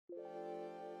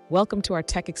Welcome to our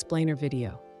Tech Explainer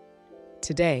video.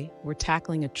 Today, we're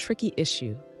tackling a tricky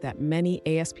issue that many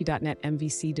ASP.NET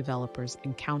MVC developers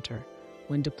encounter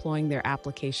when deploying their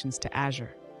applications to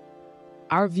Azure.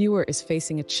 Our viewer is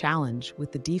facing a challenge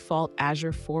with the default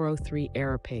Azure 403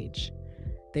 error page.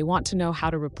 They want to know how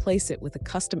to replace it with a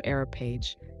custom error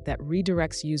page that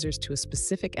redirects users to a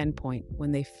specific endpoint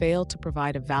when they fail to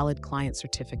provide a valid client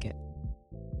certificate.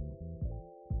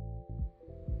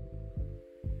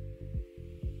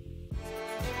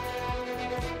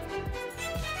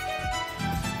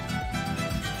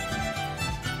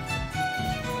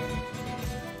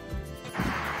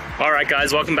 Alright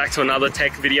guys, welcome back to another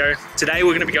tech video. Today we're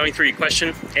going to be going through your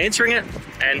question, answering it,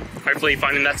 and hopefully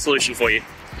finding that solution for you.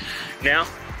 Now,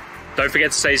 don't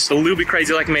forget to stay just a little bit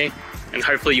crazy like me, and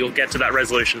hopefully you'll get to that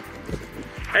resolution.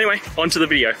 Anyway, on to the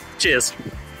video. Cheers!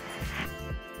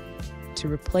 To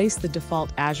replace the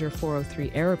default Azure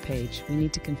 403 error page, we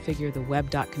need to configure the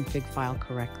web.config file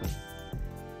correctly.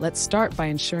 Let's start by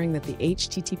ensuring that the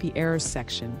HTTP errors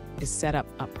section is set up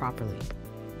properly.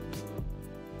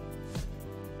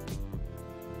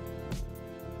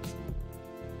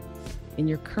 In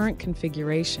your current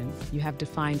configuration, you have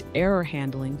defined error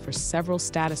handling for several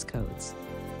status codes,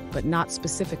 but not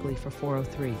specifically for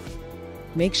 403.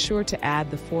 Make sure to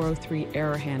add the 403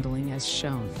 error handling as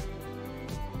shown.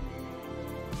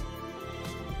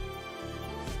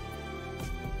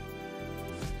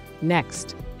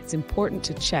 Next, it's important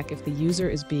to check if the user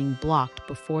is being blocked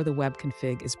before the web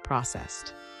config is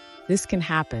processed. This can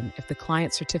happen if the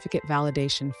client certificate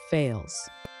validation fails.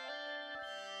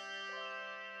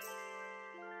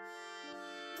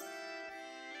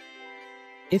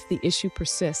 If the issue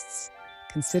persists,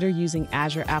 consider using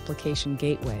Azure Application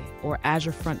Gateway or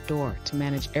Azure Front Door to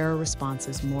manage error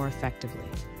responses more effectively.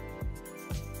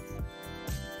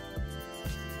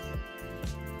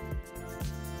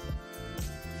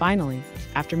 Finally,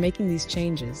 after making these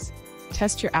changes,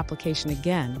 test your application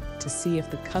again to see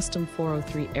if the custom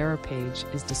 403 error page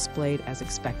is displayed as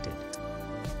expected.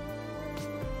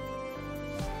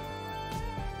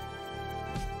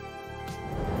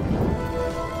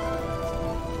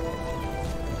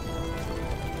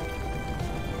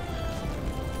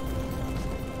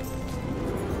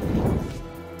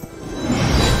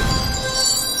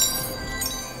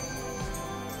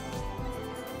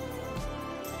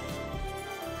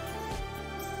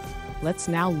 Let's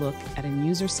now look at a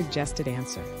user-suggested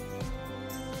answer.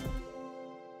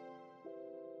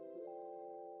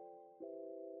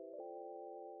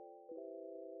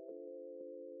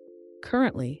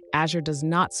 Currently, Azure does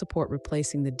not support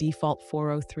replacing the default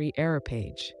 403 error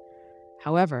page.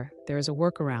 However, there is a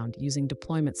workaround using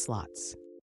deployment slots.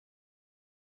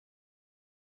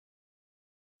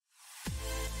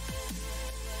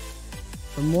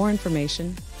 For more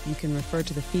information, you can refer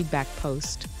to the feedback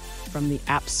post from the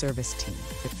App Service team.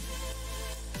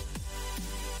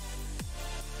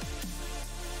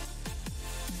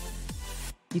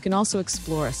 You can also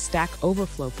explore a Stack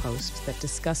Overflow post that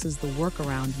discusses the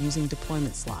workaround using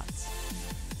deployment slots.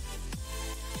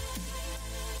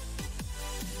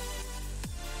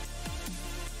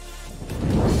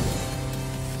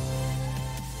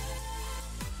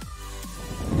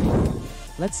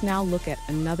 Let's now look at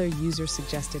another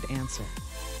user-suggested answer.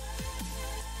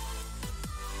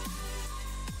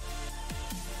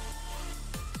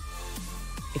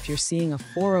 If you're seeing a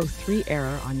 403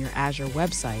 error on your Azure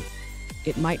website,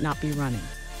 it might not be running.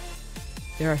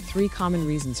 There are 3 common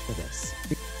reasons for this.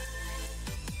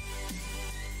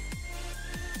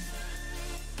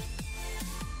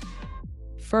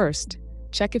 First,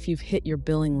 check if you've hit your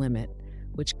billing limit,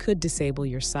 which could disable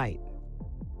your site.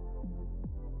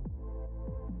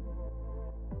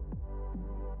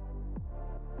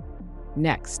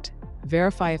 Next,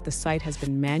 verify if the site has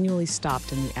been manually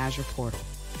stopped in the Azure portal.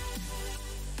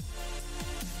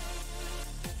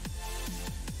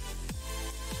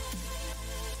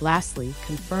 Lastly,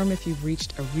 confirm if you've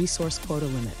reached a resource quota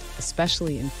limit,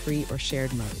 especially in free or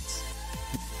shared modes.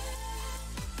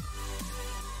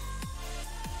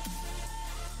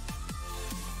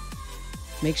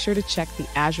 Make sure to check the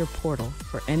Azure portal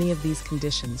for any of these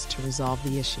conditions to resolve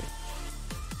the issue.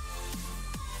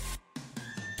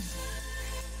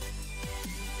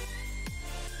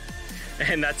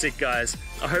 And that's it guys.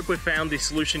 I hope we found the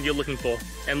solution you're looking for.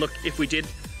 And look, if we did,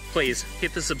 please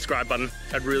hit the subscribe button.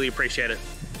 I'd really appreciate it.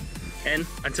 And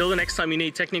until the next time you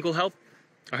need technical help,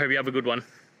 I hope you have a good one.